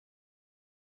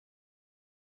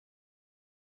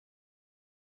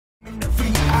in the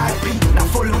VIP, now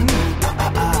follow me.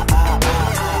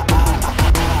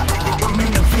 I'm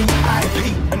in the VIP.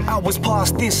 An hour's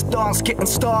past this dance getting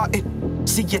started.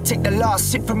 See you take the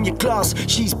last sip from your glass,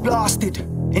 she's blasted.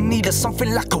 In need of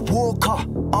something like a walker.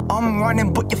 I'm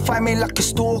running but you find me like a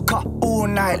stalker. All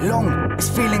night long, it's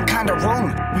feeling kinda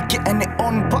wrong. We getting it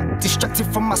on but distracted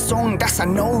from my song. That's a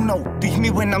no-no. Leave me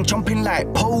when I'm jumping like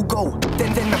pogo.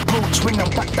 Then approach when I'm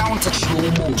back down to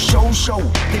show.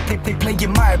 They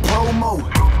playing my promo.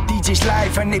 DJ's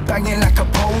live and they banging like a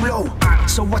polo.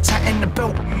 So I tighten the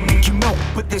belt, make you melt.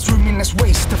 But there's room in this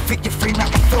waist to fit your frame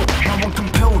out the felt. Now I'm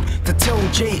compelled to tell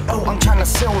J.O. I'm trying to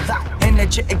sell that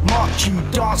energetic march you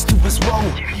dance to as well.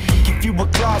 Give you a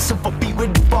glass of a beat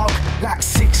with the bug. Like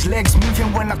 6 legs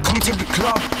moving when I come to the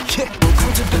club. Yeah,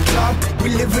 come to the club, we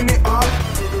living it up.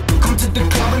 Come to the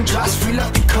club and just fill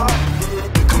up your cup.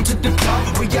 Come to the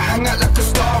club where you hang out like a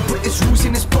star. But it's rules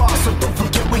in this bar, so don't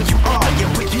forget where you are.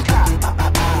 Yeah, where you at?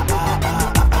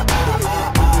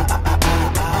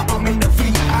 I'm in the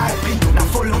VIP, now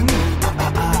follow me.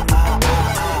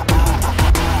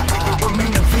 I'm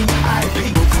in the VIP.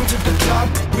 Come to the club,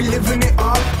 we living it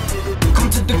up. Come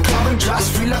to the club and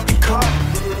just fill up your cup.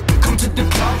 Come to the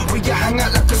club where you hang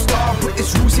out like a